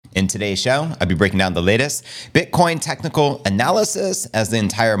In today's show, I'll be breaking down the latest Bitcoin technical analysis as the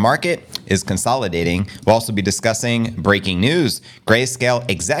entire market is consolidating. We'll also be discussing breaking news. Grayscale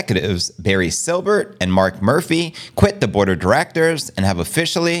executives Barry Silbert and Mark Murphy quit the board of directors and have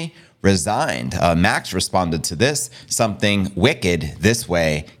officially resigned. Max responded to this. Something wicked this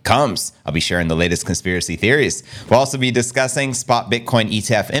way comes. I'll be sharing the latest conspiracy theories. We'll also be discussing spot Bitcoin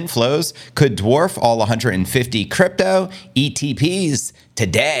ETF inflows could dwarf all 150 crypto ETPs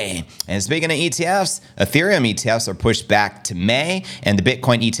today. And speaking of ETFs, Ethereum ETFs are pushed back to May, and the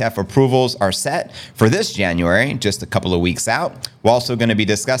Bitcoin ETF approvals are set for this January, just a couple of weeks out. We're also going to be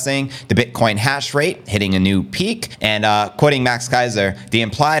discussing the Bitcoin hash rate hitting a new peak, and quoting Max KEISER, the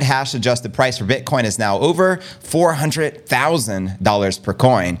implied hash adjusted price for Bitcoin is now over $400,000 per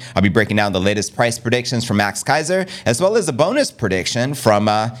coin. I'll be breaking down the latest price predictions from Max KEISER, as well as a bonus prediction from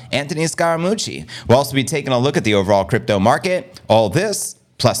Anthony Scaramucci. We'll also be taking a look at the overall crypto market. All this,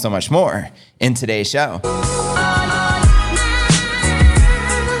 plus so much more, in today's show.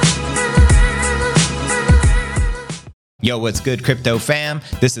 Yo, what's good, crypto fam?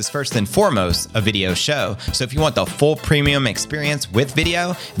 This is first and foremost a video show. So if you want the full premium experience with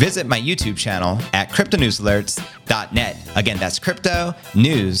video, visit my YouTube channel at cryptonewsalerts.net. Again, that's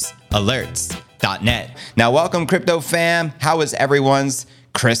cryptonewsalerts.net. Now, welcome, crypto fam. How was everyone's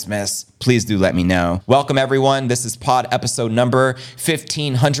Christmas? Please do let me know. Welcome, everyone. This is pod episode number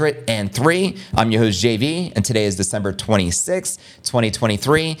 1503. I'm your host, JV, and today is December 26th,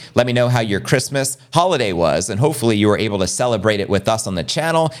 2023. Let me know how your Christmas holiday was, and hopefully you were able to celebrate it with us on the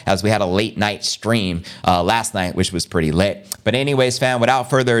channel, as we had a late night stream last night, which was pretty lit. But anyways, fam, without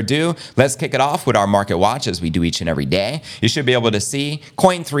further ado, let's kick it off with our market watch, as we do each and every day. You should be able to see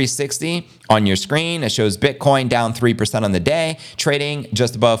Coin 360 on your screen. It shows Bitcoin down 3% on the day, trading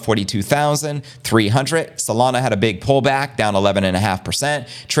just above 42,300. Solana had a big pullback, down 11.5%,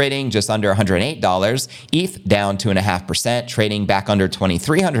 trading just under $108. ETH down 2.5%, trading back under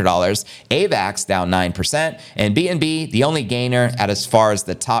 $2,300. AVAX down 9%, and BNB, the only gainer at as far as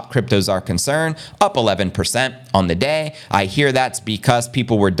the top cryptos are concerned, up 11% on the day. I hear that's because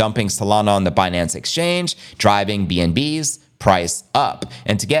people were dumping Solana on the Binance exchange, driving BNB's price up.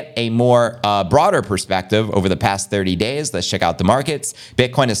 And to get a more broader perspective over the past 30 days, let's check out the markets.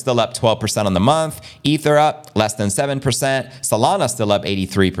 Bitcoin is still up 12% on the month, Ether up less than 7%, Solana still up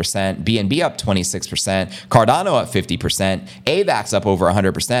 83%, BNB up 26%, Cardano up 50%, AVAX up over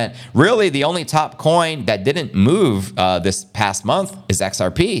 100%. Really, the only top coin that didn't move this past month is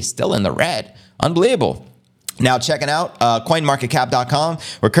XRP, still in the red. Unbelievable. Now, checking out coinmarketcap.com,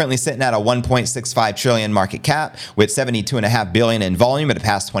 we're currently sitting at a 1.65 trillion market cap with 72.5 billion in volume in the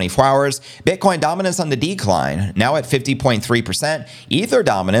past 24 hours. Bitcoin dominance on the decline, now at 50.3%. Ether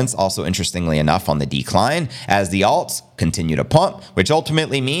dominance, also interestingly enough, on the decline as the alts continue to pump, which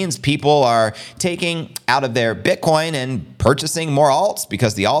ultimately means people are taking out of their Bitcoin and purchasing more alts,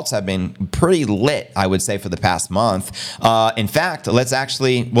 because the alts have been pretty lit, I would say, for the past month. In fact, we'll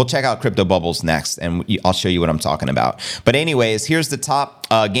check out crypto bubbles next, and I'll show you what I'm talking about. But anyways, here's the top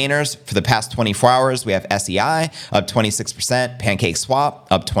gainers for the past 24 hours. We have SEI up 26%, PancakeSwap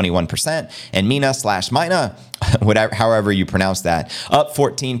up 21%, and Mina/Mina, however you pronounce that, up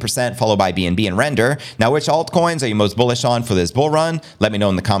 14%, followed by BNB and Render. Now, which altcoins are you most bullish on for this bull run? Let me know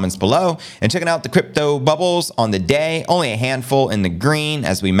in the comments below. And checking out the crypto bubbles on the day, only a handful in the green,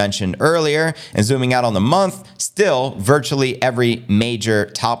 as we mentioned earlier. And zooming out on the month, still virtually every major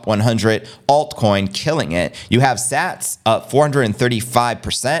top 100 altcoin killing it. You have Sats up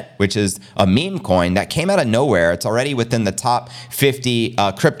 435%, which is a meme coin that came out of nowhere. It's already within the top 50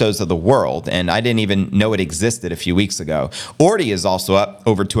 cryptos of the world, and I didn't even know it existed a few weeks ago. Ordi is also up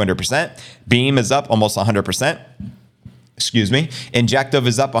over 200%. Beam is up almost 100%. Injective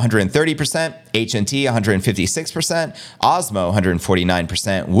is up 130%, HNT 156%, Osmo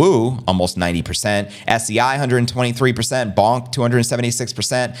 149%, Woo almost 90%, SEI 123%, Bonk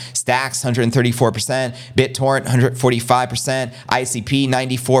 276%, Stacks 134%, BitTorrent 145%, ICP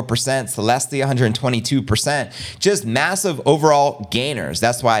 94%, Celestia 122%. Just massive overall gainers.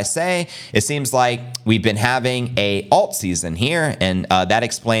 That's why I say it seems like we've been having a alt season here, and that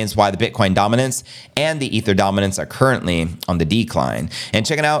explains why the Bitcoin dominance and the Ether dominance are currently on the decline. And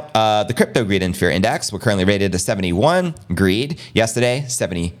checking out the crypto greed and fear index, we're currently rated a 71 greed. Yesterday,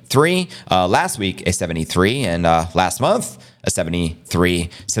 73. Last week, a 73. And last month, a 73.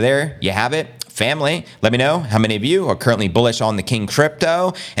 So there you have it. Family, let me know how many of you are currently bullish on the King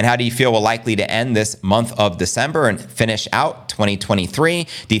crypto, and how do you feel we're likely to end this month of December and finish out 2023?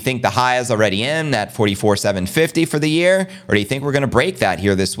 Do you think the high is already in at 44,750 for the year, or do you think we're going to break that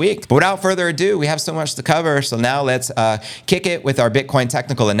here this week? But without further ado, we have so much to cover. So now let's kick it with our Bitcoin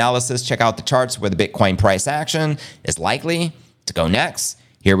technical analysis. Check out the charts where the Bitcoin price action is likely to go next.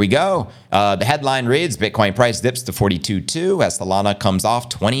 Here we go. The headline reads, Bitcoin price dips to 42.2 as Solana comes off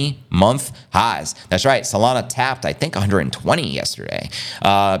 20-month highs. That's right. Solana tapped, I think, 120 yesterday.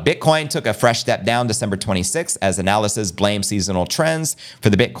 Bitcoin took a fresh step down December 26th as analysis blamed seasonal trends for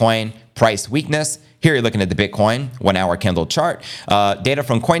the Bitcoin price weakness. Here you're looking at the Bitcoin 1-hour candle chart. Data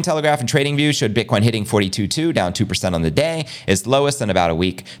from Cointelegraph and TradingView showed Bitcoin hitting 42.2, down 2% on the day, its lowest in about a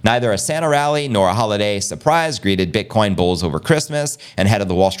week. Neither a Santa rally nor a holiday surprise greeted Bitcoin bulls over Christmas and ahead of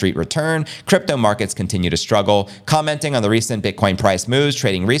the Wall Street return. Crypto markets continue to struggle. Commenting on the recent Bitcoin price moves,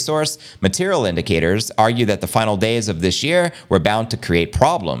 Trading Resource material indicators argue that the final days of this year were bound to create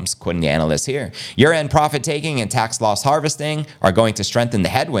problems, quoting the analyst here. Year-end profit taking and tax loss harvesting are going to strengthen the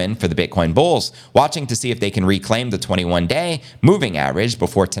headwind for the Bitcoin bulls. Watching to see if they can reclaim the 21-day moving average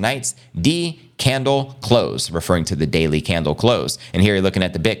before tonight's candle close, referring to the daily candle close. And here you're looking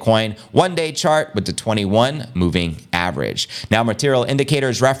at the Bitcoin one-day chart with the 21 moving average. Now, material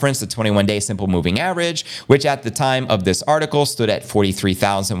indicators reference the 21-day simple moving average, which at the time of this article stood at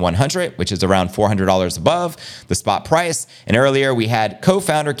 43,100, which is around $400 above the spot price. And earlier we had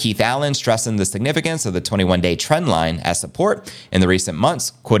co-founder Keith Allen stressing the significance of the 21-day trend line as support in the recent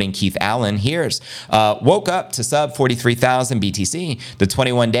months. Quoting Keith Allen, here's woke up to sub 43,000 BTC. The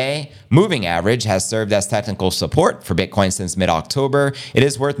 21-day moving average has served as technical support for Bitcoin since mid-October. It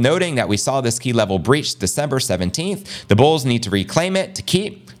is worth noting that we saw this key level breached December 17th. The bulls need to reclaim it to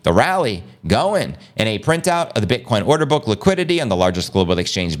keep the rally going. In a printout of the Bitcoin order book, liquidity on the largest global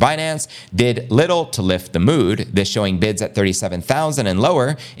exchange, Binance, did little to lift the mood. This showing bids at 37,000 and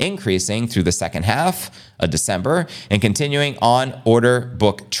lower, increasing through the second half of December. And continuing on order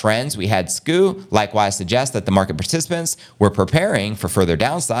book trends, we had SKU likewise suggest that the market participants were preparing for further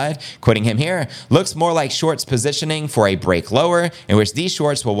downside. Quoting him here, looks more like shorts positioning for a break lower, in which these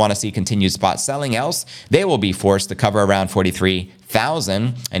shorts will want to see continued spot selling, else they will be forced to cover around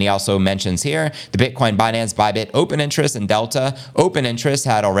 43,000. And he also mentions here the Bitcoin Binance Bybit open interest and Delta open interest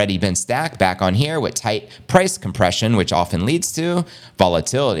had already been stacked back on here with tight price compression, which often leads to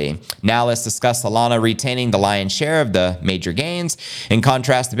volatility. Now let's discuss Solana retaining the lion's share of the major gains. In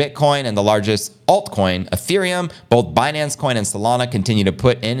contrast to Bitcoin and the largest altcoin, Ethereum, both Binance Coin and Solana continue to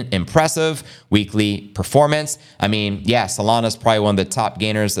put in impressive weekly performance. I mean, yeah, Solana's probably one of the top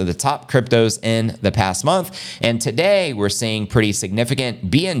gainers of the top cryptos in the past month. And today we're seeing pretty significant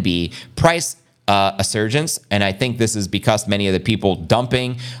BNB price resurgence, and I think this is because many of the people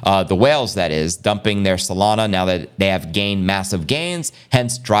dumping, the whales that is, dumping their Solana now that they have gained massive gains,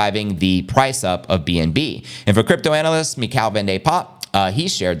 hence driving the price up of BNB. And for crypto analyst Mikhail Van de Poppe, he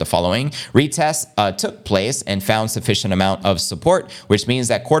shared the following. Retest took place and found sufficient amount of support, which means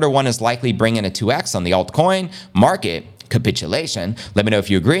that quarter one is likely bringing a 2x on the altcoin market capitulation. Let me know if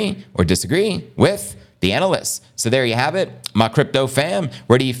you agree or disagree with the analysts. So there you have it, my crypto fam.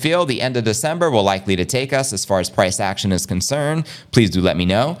 Where do you feel the end of December will likely to take us as far as price action is concerned? Please do let me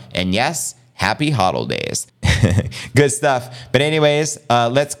know. And yes, happy holidays. Good stuff. But anyways,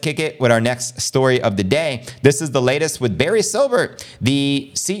 let's kick it with our next story of the day. This is the latest with Barry Silbert,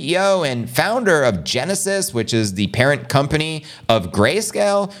 the CEO and founder of Genesis, which is the parent company of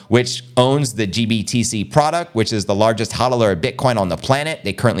Grayscale, which owns the GBTC product, which is the largest hodler of Bitcoin on the planet.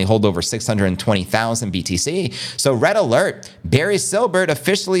 They currently hold over 620,000 BTC. So red alert, Barry Silbert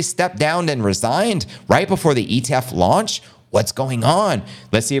officially stepped down and resigned right before the ETF launch. What's going on?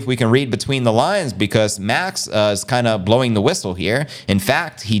 Let's see if we can read between the lines, because Max is kind of blowing the whistle here. In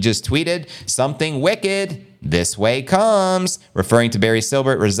fact, he just tweeted something wicked. This way comes, referring to Barry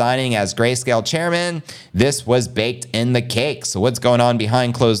Silbert resigning as Grayscale chairman. This was baked in the cake. So what's going on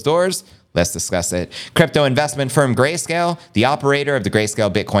behind closed doors? Let's discuss it. Crypto investment firm Grayscale, the operator of the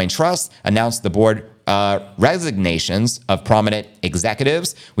Grayscale Bitcoin Trust, announced the board resignations of prominent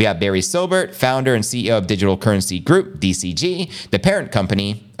executives. We have Barry Silbert, founder and CEO of Digital Currency Group, DCG, the parent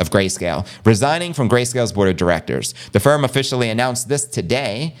company of Grayscale, resigning from Grayscale's board of directors. The firm officially announced this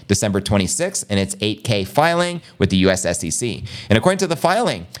today, December 26th, in its 8K filing with the US SEC. And according to the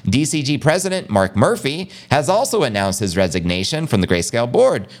filing, DCG president Mark Murphy has also announced his resignation from the Grayscale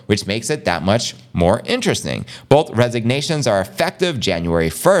board, which makes it that much more interesting. Both resignations are effective January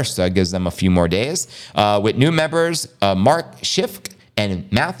 1st, so it gives them a few more days, with new members Mark Schiff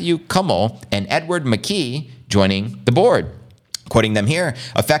and Matthew Kummel and Edward McKee joining the board. Quoting them here,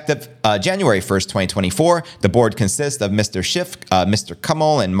 effective January 1st, 2024, the board consists of Mr. Schiff, Mr.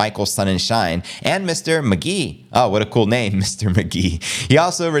 Kummel, and Michael Sonnenschein, and Mr. McGee. Oh, what a cool name, Mr. McGee. He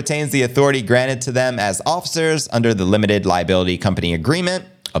also retains the authority granted to them as officers under the limited liability company agreement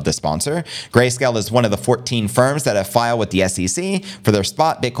of the sponsor. Grayscale is one of the 14 firms that have filed with the SEC for their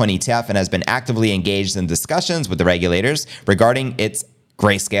spot Bitcoin ETF and has been actively engaged in discussions with the regulators regarding its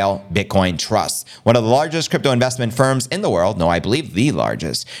Grayscale Bitcoin Trust, one of the largest crypto investment firms in the world. No, I believe the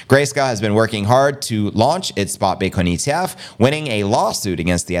largest. Grayscale has been working hard to launch its spot Bitcoin ETF, winning a lawsuit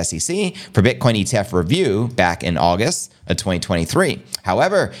against the SEC for Bitcoin ETF review back in August of 2023.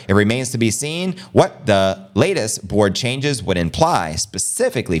 However, it remains to be seen what the latest board changes would imply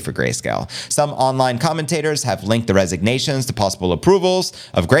specifically for Grayscale. Some online commentators have linked the resignations to possible approvals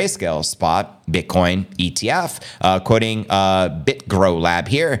of Grayscale's spot Bitcoin ETF, quoting BitGrow Lab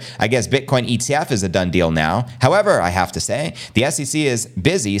here. I guess Bitcoin ETF is a done deal now. However, I have to say, the SEC is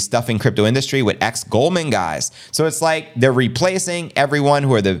busy stuffing crypto industry with ex-Goldman guys. So it's like they're replacing everyone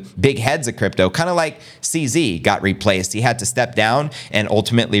who are the big heads of crypto, kind of like CZ got replaced. He had to step down and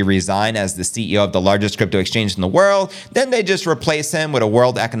ultimately resign as the CEO of the largest crypto exchange in the world. Then they just replace him with a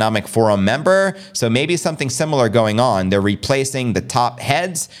World Economic Forum member. So maybe something similar going on. They're replacing the top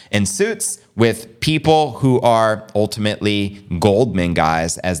heads in suits with people who are ultimately Goldman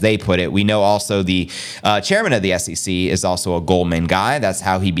guys, as they put it. We know also the chairman of the SEC is also a Goldman guy. That's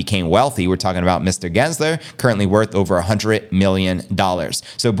how he became wealthy. We're talking about Mr. Gensler, currently worth over $100 million.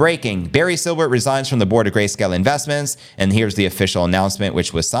 So breaking, Barry Silbert resigns from the board of Grayscale Investments, and here's the official announcement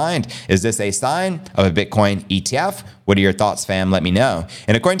which was signed. Is this a sign of a Bitcoin ETF? What are your thoughts, fam? Let me know.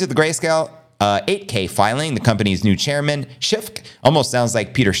 And according to the Grayscale 8K filing, the company's new chairman, Schiff, almost sounds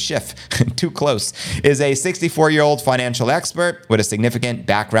like Peter Schiff, too close, is a 64-year-old financial expert with a significant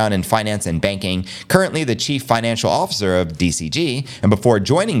background in finance and banking, currently the chief financial officer of DCG. And before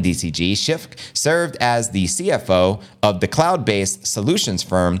joining DCG, Schiff served as the CFO of the cloud-based solutions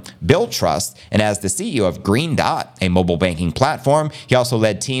firm Billtrust and as the CEO of Green Dot, a mobile banking platform. He also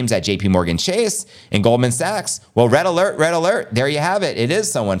led teams at JP Morgan Chase and Goldman Sachs. Well, red alert, there you have it. It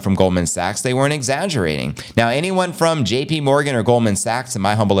is someone from Goldman Sachs. They weren't exaggerating. Now, anyone from JP Morgan or Goldman Sachs, in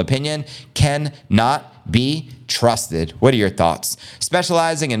my humble opinion, cannot be trusted. What are your thoughts?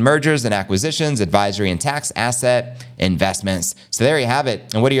 Specializing in mergers and acquisitions, advisory and tax asset investments. So there you have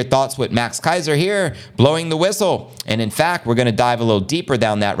it. And what are your thoughts with Max Keiser here blowing the whistle? And in fact, we're going to dive a little deeper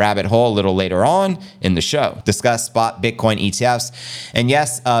down that rabbit hole a little later on in the show. Discuss spot Bitcoin ETFs. And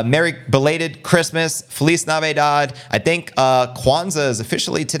yes, Merry belated Christmas, Feliz Navidad. I think Kwanzaa is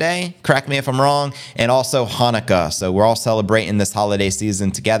officially today. Correct me if I'm wrong. And also Hanukkah. So we're all celebrating this holiday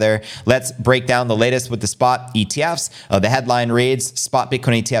season together. Let's break down the latest with the spot ETFs. The headline reads, spot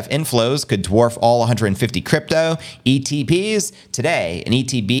Bitcoin ETF inflows could dwarf all 150 crypto ETPs. Today, an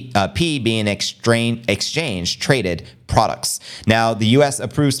ETP being exchange-traded products. Now, the U.S.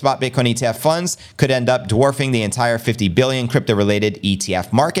 approved spot Bitcoin ETF funds could end up dwarfing the entire 50 billion crypto-related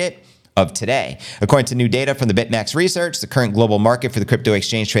ETF market of today. According to new data from the BitMEX research, the current global market for the crypto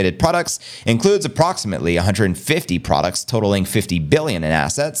exchange-traded products includes approximately 150 products totaling 50 billion in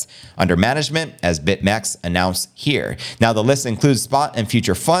assets under management, as BitMEX announced here. Now, the list includes spot and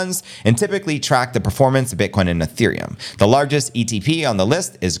future funds and typically track the performance of Bitcoin and Ethereum. The largest ETP on the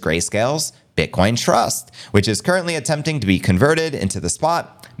list is Grayscale's Bitcoin Trust, which is currently attempting to be converted into the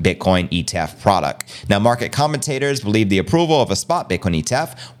spot Bitcoin ETF product. Now, market commentators believe the approval of a spot Bitcoin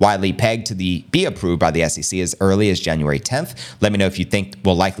ETF, widely pegged to be approved by the SEC as early as January 10th. Let me know if you think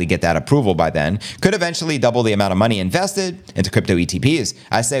we'll likely get that approval by then. Could eventually double the amount of money invested into crypto ETPs.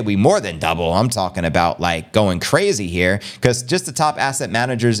 I say we more than double. I'm talking about like going crazy here, because just the top asset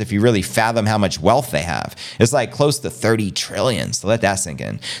managers, if you really fathom how much wealth they have, it's like close to 30 trillion. So let that sink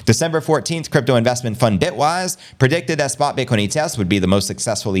in. December 14th, crypto investment fund Bitwise predicted that spot Bitcoin ETFs would be the most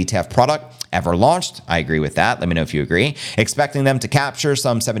successful ETF product ever launched. I agree with that. Let me know if you agree. Expecting them to capture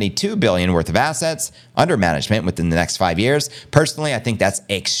some 72 billion worth of assets under management within the next 5 years. Personally, I think that's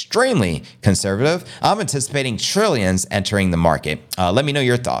extremely conservative. I'm anticipating trillions entering the market. Let me know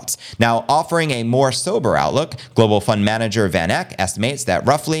your thoughts. Now, offering a more sober outlook, global fund manager Van Eck estimates that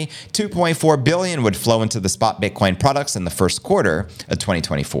roughly 2.4 billion would flow into the spot Bitcoin products in the first quarter of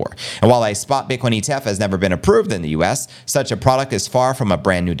 2024. And while I decentralized spot Bitcoin ETF has never been approved in the US, such a product is far from a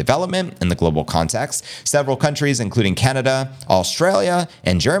brand new development in the global context. Several countries, including Canada, Australia,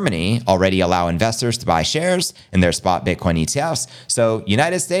 and Germany, already allow investors to buy shares in their spot Bitcoin ETFs. So,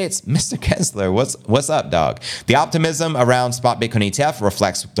 United States, Mr. Gensler, what's up, dog? The optimism around spot Bitcoin ETF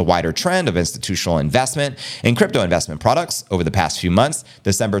reflects the wider trend of institutional investment in crypto investment products over the past few months.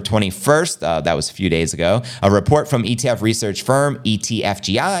 December 21st, that was a few days ago, a report from ETF research firm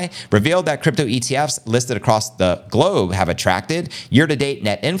ETFGI revealed that crypto ETFs listed across the globe have attracted year-to-date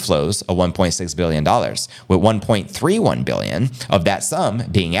net inflows of $1.6 billion, with $1.31 billion of that sum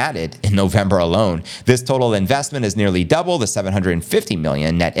being added in November alone. This total investment is nearly double the $750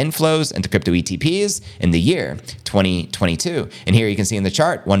 million net inflows into crypto ETPs in the year 2022. And here you can see in the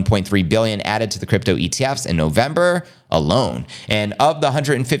chart, $1.3 billion added to the crypto ETFs in November alone. And of the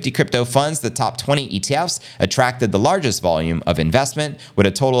 150 crypto funds, the top 20 ETFs attracted the largest volume of investment, with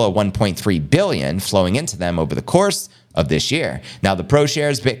a total of $1.3 billion flowing into them over the course of this year. Now, the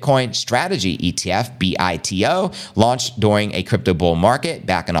ProShares Bitcoin Strategy ETF, BITO, launched during a crypto bull market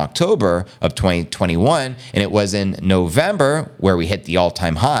back in October of 2021, and it was in November where we hit the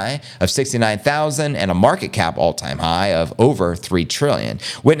all-time high of 69,000 and a market cap all-time high of over 3 trillion,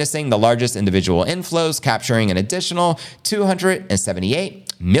 witnessing the largest individual inflows, capturing an additional $278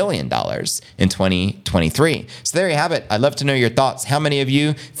 million in 2023. So there you have it. I'd love to know your thoughts. How many of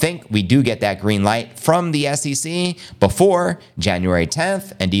you think we do get that green light from the SEC before January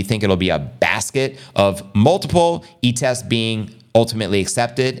 10th? And do you think it'll be a basket of multiple ETFs being ultimately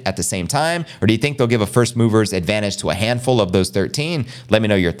accepted at the same time? Or do you think they'll give a first mover's advantage to a handful of those 13? Let me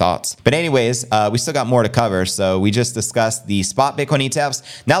know your thoughts. But anyways, we still got more to cover. So we just discussed the spot Bitcoin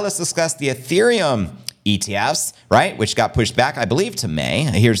ETFs. Now let's discuss the Ethereum ETFs, right, which got pushed back, I believe, to May.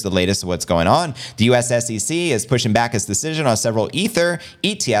 Here's the latest of what's going on. The US SEC is pushing back its decision on several Ether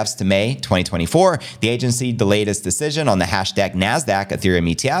ETFs to May 2024. The agency delayed its decision on the hashtag NASDAQ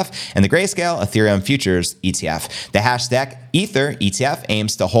Ethereum ETF and the Grayscale Ethereum Futures ETF. The hashtag Ether ETF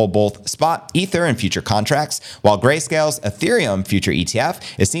aims to hold both spot Ether and future contracts, while Grayscale's Ethereum Future ETF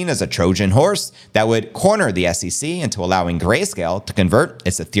is seen as a Trojan horse that would corner the SEC into allowing Grayscale to convert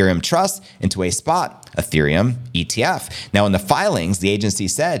its Ethereum trust into a spot Ethereum ETF. Now, in the filings, the agency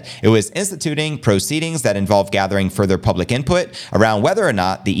said it was instituting proceedings that involve gathering further public input around whether or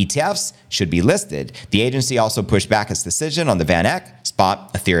not the ETFs should be listed. The agency also pushed back its decision on the Van Eck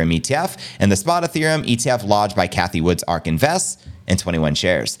Spot Ethereum ETF and the Spot Ethereum ETF lodged by Cathie Wood's ARK Invest and 21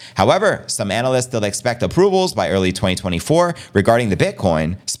 shares. However, some analysts still expect approvals by early 2024 regarding the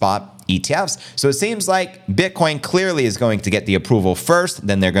Bitcoin spot ETFs. So it seems like Bitcoin clearly is going to get the approval first,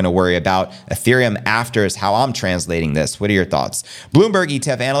 then they're going to worry about Ethereum after, is how I'm translating this. What are your thoughts? Bloomberg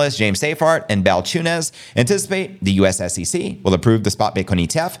ETF analysts James Seyfarth and Bal Chunes anticipate the US SEC will approve the spot Bitcoin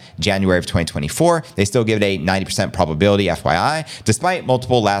ETF January of 2024. They still give it a 90% probability, FYI, despite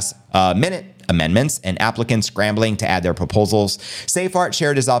multiple last minute amendments and applicants scrambling to add their proposals. Seyfarth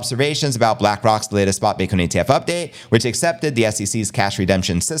shared his observations about BlackRock's latest spot Bitcoin ETF update, which accepted the SEC's cash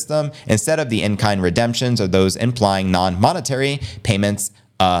redemption system instead of the in-kind redemptions or those implying non-monetary payments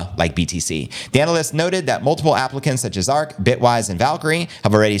like BTC. The analyst noted that multiple applicants such as ARK, Bitwise, and Valkyrie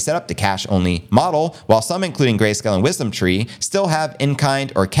have already set up the cash-only model, while some, including Grayscale and WisdomTree, still have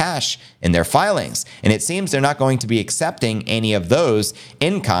in-kind or cash in their filings. And it seems they're not going to be accepting any of those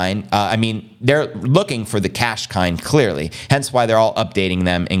in-kind. They're looking for the cash kind clearly, hence why they're all updating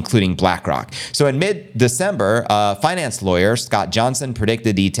them, including BlackRock. So in mid-December, finance lawyer Scott Johnson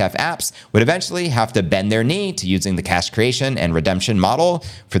predicted the ETF apps would eventually have to bend their knee to using the cash creation and redemption model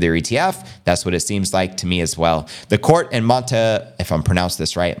for their ETF. That's what it seems like to me as well. The court in Montenegro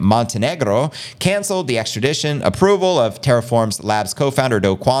canceled the extradition approval of Terraform's Labs co-founder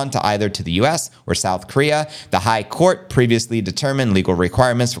Do Kwon to either to the US or South Korea. The High Court previously determined legal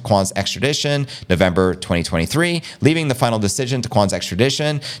requirements for Kwon's extradition November 2023, leaving the final decision to Kwon's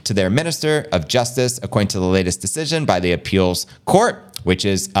extradition to their Minister of Justice, according to the latest decision by the appeals court, which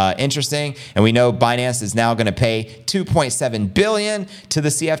is interesting. And we know Binance is now going to pay $2.7 billion to the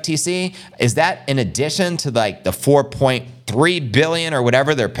CFTC. Is that in addition to like the $4.3 billion or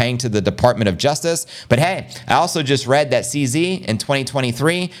whatever they're paying to the Department of Justice? But hey, I also just read that CZ in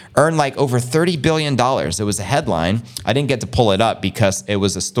 2023 earned like over $30 billion. It was a headline. I didn't get to pull it up because it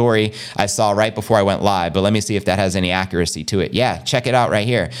was a story I saw right before I went live, but let me see if that has any accuracy to it. Yeah, check it out right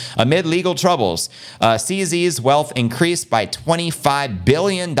here. Amid legal troubles, CZ's wealth increased by $25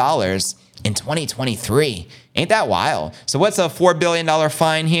 billion in 2023. Ain't that wild? So what's a $4 billion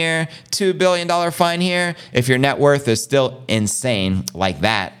fine here? $2 billion fine here? If your net worth is still insane like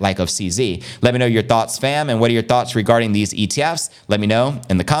that, like of CZ. Let me know your thoughts, fam, and what are your thoughts regarding these ETFs? Let me know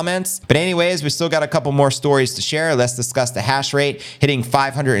in the comments. But anyways, we still got a couple more stories to share. Let's discuss the hash rate hitting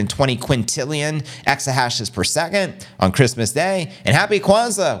 520 quintillion exahashes per second on Christmas Day. And happy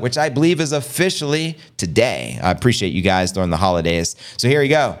Kwanzaa, which I believe is officially today. I appreciate you guys during the holidays. So here we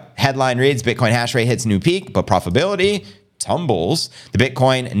go. Headline reads, Bitcoin hash rate hits new peak, but profitability tumbles. The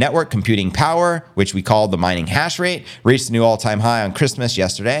Bitcoin network computing power, which we call the mining hash rate, reached a new all-time high on Christmas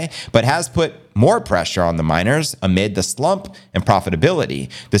yesterday, but has put more pressure on the miners amid the slump in profitability.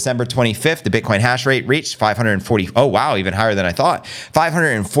 December 25th, the Bitcoin hash rate reached 540. Oh, wow, even higher than I thought.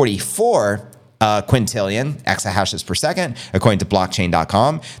 544 quintillion exahashes per second, according to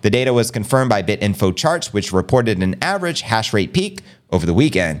blockchain.com. The data was confirmed by BitInfo Charts, which reported an average hash rate peak over the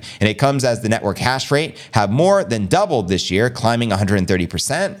weekend. And it comes as the network hash rate have more than doubled this year, climbing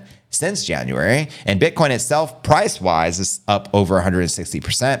 130% since January. And Bitcoin itself, price-wise, is up over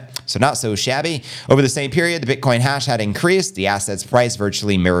 160%. So not so shabby. Over the same period, the Bitcoin hash had increased. The asset's price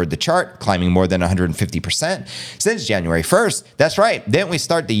virtually mirrored the chart, climbing more than 150% since January 1st. That's right. Didn't we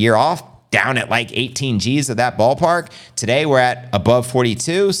start the year off down at like 18 G's of that ballpark? Today we're at above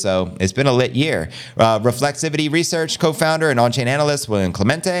 42, so it's been a lit year. Reflexivity Research co-founder and on-chain analyst William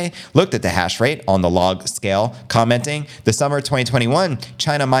Clemente looked at the hash rate on the log scale, commenting, the summer 2021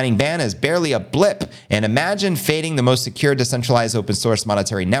 China mining ban is barely a blip, and imagine fading the most secure decentralized open source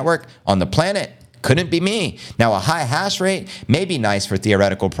monetary network on the planet. Couldn't be me. Now, a high hash rate may be nice for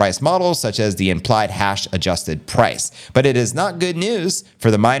theoretical price models such as the implied hash adjusted price, but it is not good news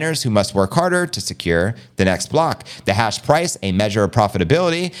for the miners who must work harder to secure the next block. The hash price, a measure of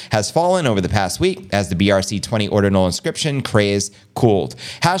profitability, has fallen over the past week as the BRC20 ordinal inscription craze cooled.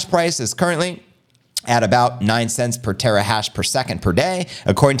 Hash price is currently at about 9 cents per terahash per second per day,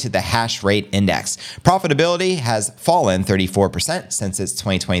 according to the hash rate index. Profitability has fallen 34% since its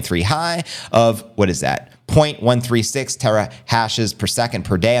 2023 high of, what is that? 0.136 terahashes per second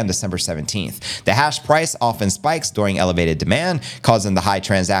per day on December 17th. The hash price often spikes during elevated demand, causing the high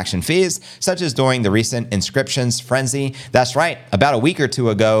transaction fees, such as during the recent inscriptions frenzy. That's right. About a week or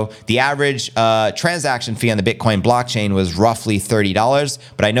two ago, the average transaction fee on the Bitcoin blockchain was roughly $30,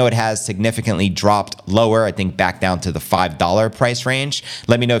 but I know it has significantly dropped lower, I think back down to the $5 price range.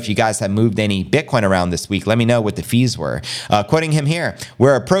 Let me know if you guys have moved any Bitcoin around this week. Let me know what the fees were. Quoting him here,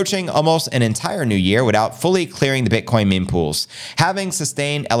 we're approaching almost an entire new year without fully clearing the Bitcoin meme pools, having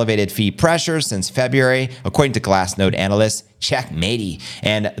sustained elevated fee pressure since February, according to Glassnode analyst Checkmatey.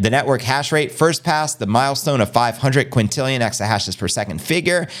 And the network hash rate first passed the milestone of 500 quintillion exahashes per second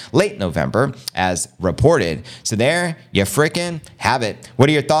figure late November, as reported. So there you frickin' have it. What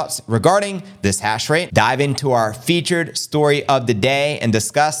are your thoughts regarding this hash rate? Dive into our featured story of the day and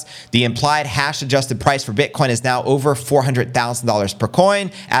discuss the implied hash adjusted price for Bitcoin is now over $400,000 per coin,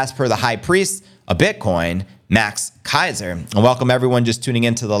 as per the high priest of Bitcoin, Max KEISER. And welcome everyone just tuning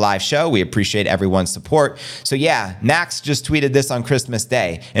into the live show. We appreciate everyone's support. So yeah, Max just tweeted this on Christmas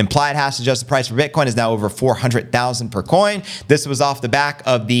Day. Implied hash adjusted price for Bitcoin is now over 400,000 per coin. This was off the back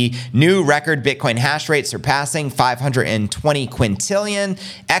of the new record Bitcoin hash rate surpassing 520 quintillion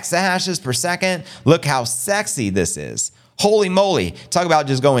exahashes per second. Look how sexy this is. Holy moly. Talk about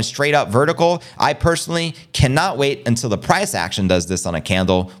just going straight up vertical. I personally cannot wait until the price action does this on a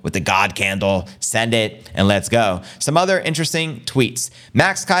candle with the God candle. Send it and let's go. Some other interesting tweets.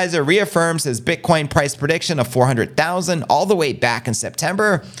 Max KEISER reaffirms his Bitcoin price prediction of 400,000 all the way back in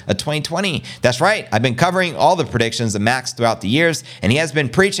September of 2020. That's right. I've been covering all the predictions of Max throughout the years, and he has been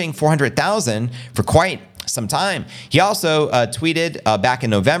preaching 400,000 for quite some time. He also tweeted back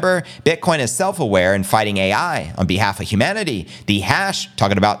in November, Bitcoin is self-aware and fighting AI on behalf of humanity. The hash,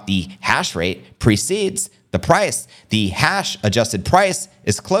 talking about the hash rate, precedes the price. The hash adjusted price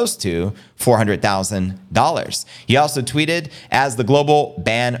is close to $400,000. He also tweeted, as the global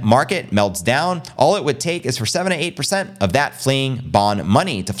ban market melts down, all it would take is for 7 to 8% of that fleeing bond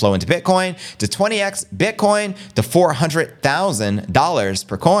money to flow into Bitcoin to 20x Bitcoin to $400,000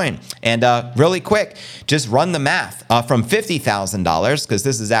 per coin. And really quick, just run the math from $50,000, because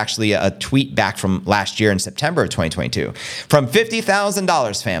this is actually a tweet back from last year in September of 2022. From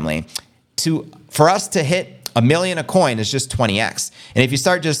 $50,000, family, for us to hit $1 million a coin is just 20x. And if you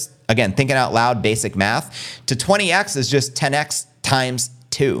start just, again, thinking out loud, basic math, to 20x is just 10x times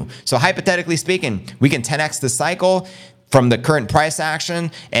 2. So hypothetically speaking, we can 10x the cycle from the current price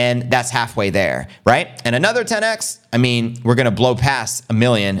action, and that's halfway there, right? And another 10x I mean, we're going to blow past $1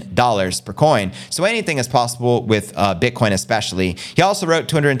 million per coin. So anything is possible with Bitcoin especially. He also wrote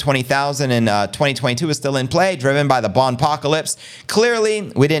 220,000 in 2022 is still in play, driven by the bond apocalypse.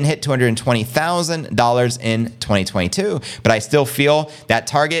 Clearly, we didn't hit $220,000 in 2022, but I still feel that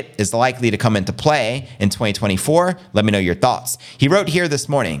target is likely to come into play in 2024. Let me know your thoughts. He wrote here this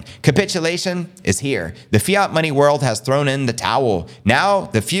morning, capitulation is here. The fiat money world has thrown in the towel. Now,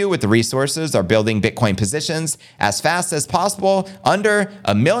 the few with the resources are building Bitcoin positions as fast as possible under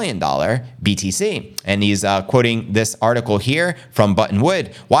 $1 million BTC. And he's quoting this article here from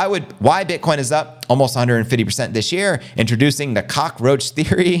Buttonwood. Why Bitcoin is up almost 150% this year, introducing the cockroach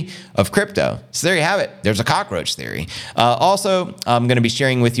theory of crypto. So there you have it. There's a cockroach theory. Also, I'm going to be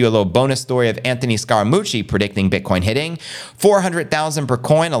sharing with you a little bonus story of Anthony Scaramucci predicting Bitcoin hitting 400,000 per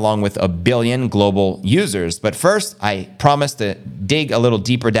coin, along with 1 billion global users. But first, I promised to dig a little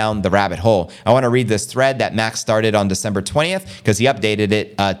deeper down the rabbit hole. I want to read this thread that Max started on December 20th because he updated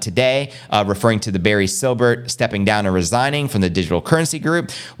it today, referring to the Barry Silbert stepping down and resigning from the digital currency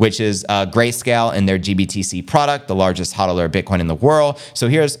group, which is Grayscale and their GBTC product, the largest hodler of Bitcoin in the world. So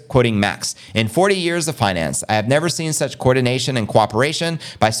here's quoting Max. In 40 years of finance, I have never seen such coordination and cooperation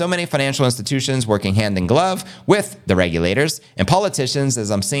by so many financial institutions working hand in glove with the regulators and politicians as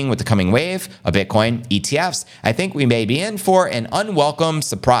I'm seeing with the coming wave of Bitcoin ETFs. I think we may be in for an unwelcome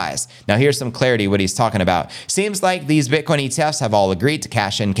surprise. Now here's some clarity what he's talking about. Seems like these Bitcoin ETFs have all agreed to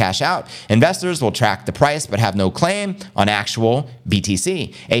cash in, cash out. Investors will track the price but have no claim on actual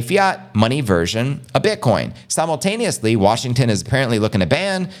BTC, a fiat money version of Bitcoin. Simultaneously, Washington is apparently looking to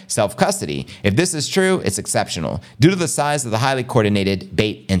ban self-custody. If this is true, it's exceptional due to the size of the highly coordinated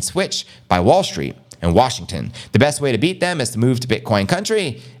bait and switch by Wall Street and Washington. The best way to beat them is to move to Bitcoin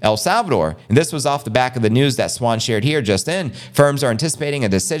country, El Salvador. And this was off the back of the news that Swan shared here just in. Firms are anticipating a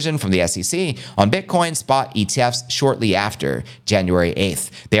decision from the SEC on Bitcoin spot ETFs shortly after January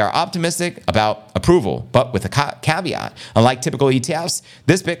 8th. They are optimistic about approval, but with a caveat. Unlike typical ETFs,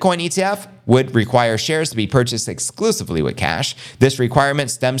 this Bitcoin ETF would require shares to be purchased exclusively with cash. This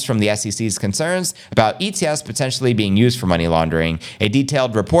requirement stems from the SEC's concerns about ETFs potentially being used for money laundering. A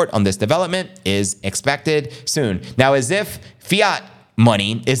detailed report on this development is expected soon. Now, as if fiat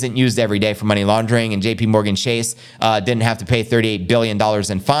money isn't used every day for money laundering, and JP Morgan Chase didn't have to pay $38 billion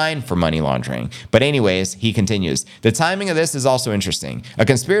in fine for money laundering. But anyways, he continues. The timing of this is also interesting. A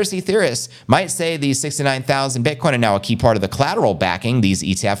conspiracy theorist might say these 69,000 Bitcoin are now a key part of the collateral backing these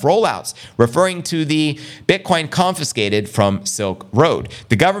ETF rollouts, referring to the Bitcoin confiscated from Silk Road.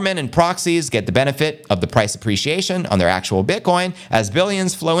 The government and proxies get the benefit of the price appreciation on their actual Bitcoin as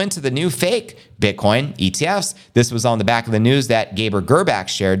billions flow into the new fake Bitcoin ETFs. This was on the back of the news that Gaber Gerbach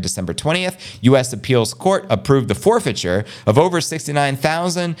shared December 20th. U.S. Appeals Court approved the forfeiture of over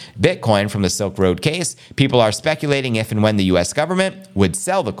 69,000 Bitcoin from the Silk Road case. People are speculating if and when the U.S. government would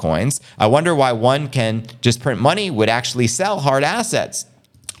sell the coins. I wonder why one can just print money would actually sell hard assets.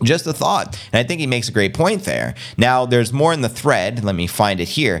 Just a thought. And I think he makes a great point there. Now, there's more in the thread. Let me find it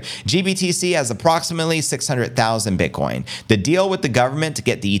here. GBTC has approximately 600,000 Bitcoin. The deal with the government to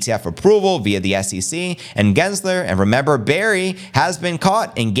get the ETF approval via the SEC and Gensler, and remember, Barry has been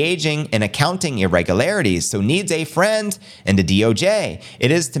caught engaging in accounting irregularities, so needs a friend in the DOJ. It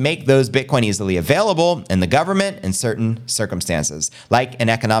is to make those Bitcoin easily available in the government in certain circumstances, like an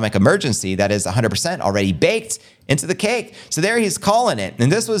economic emergency that is 100% already baked into the cake. So there he's calling it.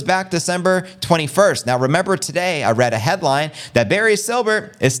 And this was back December 21st. Now remember today I read a headline that Barry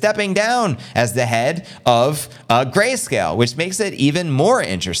Silbert is stepping down as the head of Grayscale, which makes it even more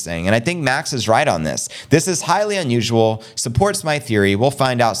interesting. And I think Max is right on this. This is highly unusual, supports my theory. We'll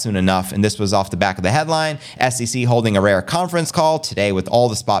find out soon enough. And this was off the back of the headline. SEC holding a rare conference call today with all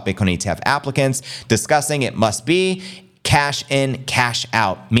the spot Bitcoin ETF applicants discussing it must be cash in, cash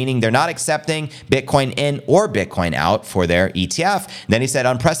out, meaning they're not accepting Bitcoin in or Bitcoin out for their ETF. Then he said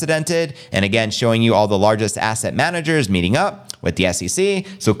unprecedented, and again, showing you all the largest asset managers meeting up with the SEC.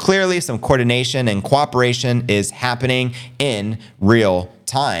 So clearly some coordination and cooperation is happening in real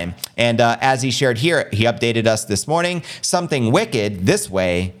time. And as he shared here, he updated us this morning, something wicked this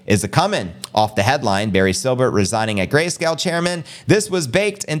way is a-coming. Off the headline, Barry Silbert resigning as Grayscale chairman. This was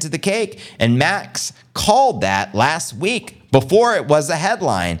baked into the cake, and Max called that last week before it was a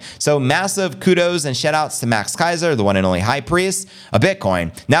headline. So massive kudos and shout outs to Max KEISER, the one and only high priest of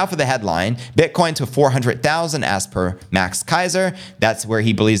Bitcoin. Now for the headline, Bitcoin to 400,000 as per Max KEISER. That's where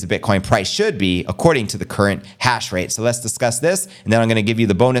he believes the Bitcoin price should be according to the current hash rate. So let's discuss this, and then I'm going to give you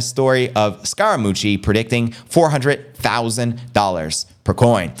the bonus story of Scaramucci predicting 400,000 $400,000 per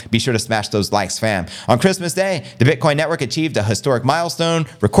coin. Be sure to smash those likes, fam. On Christmas Day, the Bitcoin network achieved a historic milestone,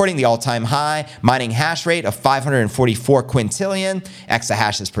 recording the all-time high mining hash rate of 544 quintillion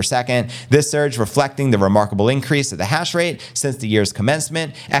exahashes per second. This surge reflecting the remarkable increase of the hash rate since the year's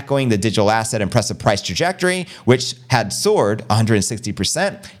commencement, echoing the digital asset impressive price trajectory, which had soared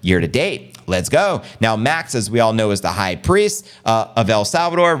 160% year to date. Let's go. Now, Max, as we all know, is the high priest of El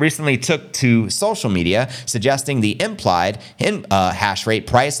Salvador, recently took to social media suggesting the implied hash rate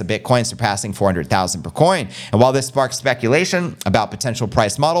price of Bitcoin surpassing 400,000 per coin. And while this sparks speculation about potential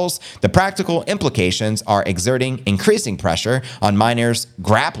price models, the practical implications are exerting increasing pressure on miners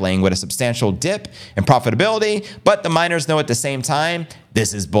grappling with a substantial dip in profitability. But the miners know at the same time,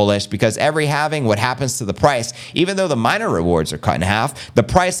 this is bullish because every halving, what happens to the price, even though the miner rewards are cut in half, the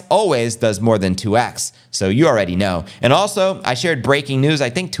price always does more than 2x. So you already know. And also, I shared breaking news, I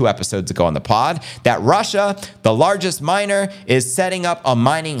think 2 episodes ago on the pod, that Russia, the largest miner, is setting up a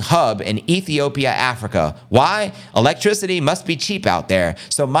mining hub in Ethiopia, Africa. Why? Electricity must be cheap out there.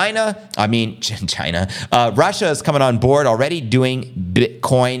 So China, Russia is coming on board already doing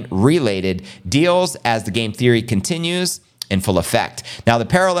Bitcoin-related deals as the game theory continues in full effect. Now, the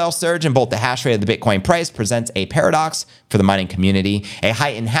parallel surge in both the hash rate of the Bitcoin price presents a paradox for the mining community. A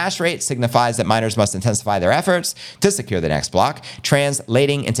heightened hash rate signifies that miners must intensify their efforts to secure the next block,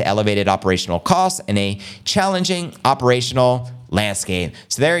 translating into elevated operational costs and a challenging operational landscape.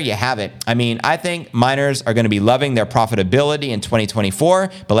 So there you have it. I think miners are going to be loving their profitability in 2024,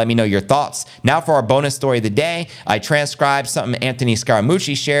 but let me know your thoughts. Now for our bonus story of the day, I transcribed something Anthony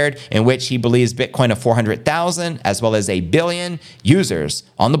Scaramucci shared in which he believes Bitcoin of 400,000 as well as 1 billion users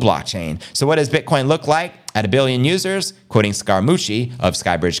on the blockchain. So what does Bitcoin look like at 1 billion users? Quoting Scaramucci of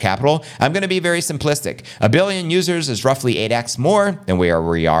Skybridge Capital, I'm going to be very simplistic. 1 billion users is roughly 8x more than where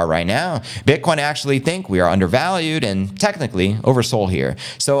we are right now. Bitcoin actually think we are undervalued and technically oversold here.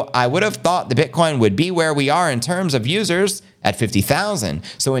 So I would have thought the Bitcoin would be where we are in terms of users at 50,000.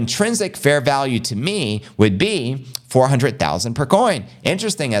 So intrinsic fair value to me would be 400,000 per coin.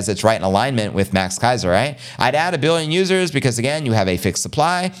 Interesting, as it's right in alignment with Max KEISER, right? I'd add 1 billion users because, again, you have a fixed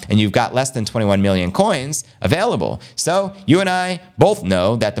supply and you've got less than 21 million coins available. So you and I both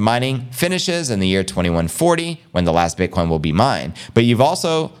know that the mining finishes in the year 2140 when the last Bitcoin will be mined. But you've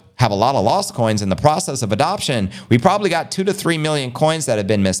also have a lot of lost coins in the process of adoption. We probably got 2 to 3 million coins that have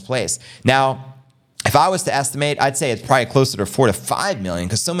been misplaced. Now, if I was to estimate, I'd say it's probably closer to 4 to 5 million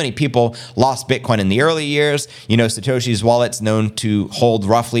because so many people lost Bitcoin in the early years. Satoshi's wallet's known to hold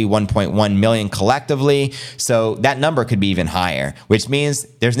roughly 1.1 million collectively. So that number could be even higher, which means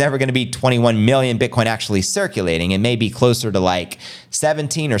there's never going to be 21 million Bitcoin actually circulating. It may be closer to like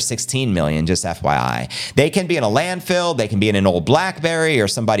 17 or 16 million, just FYI. They can be in a landfill. They can be in an old BlackBerry or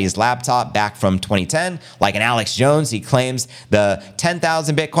somebody's laptop back from 2010. Like an Alex Jones, he claims the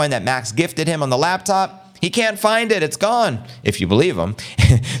 10,000 Bitcoin that Max gifted him on the laptop, he can't find it. It's gone, if you believe him.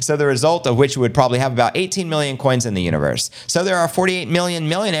 So the result of which would probably have about 18 million coins in the universe. So there are 48 million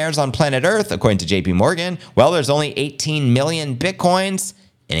millionaires on planet Earth, according to JP Morgan. Well, there's only 18 million Bitcoins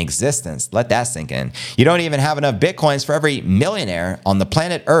in existence. Let that sink in. You don't even have enough Bitcoins for every millionaire on the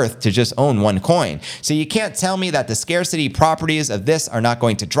planet Earth to just own one coin. So you can't tell me that the scarcity properties of this are not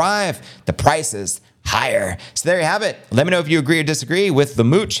going to drive the prices higher. So there you have it. Let me know if you agree or disagree with the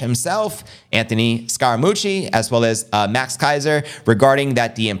mooch himself, Anthony Scaramucci, as well as Max KEISER, regarding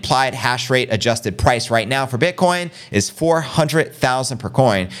that the implied hash rate adjusted price right now for Bitcoin is 400,000 per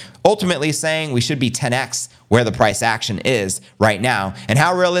coin, ultimately saying we should be 10x where the price action is right now. And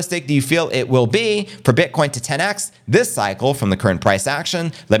how realistic do you feel it will be for Bitcoin to 10x this cycle from the current price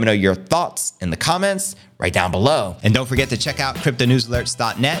action? Let me know your thoughts in the comments right down below. And don't forget to check out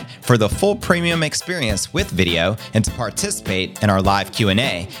cryptonewsalerts.net for the full premium experience with video and to participate in our live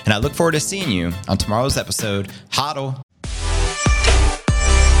Q&A. And I look forward to seeing you on tomorrow's episode. Hodl.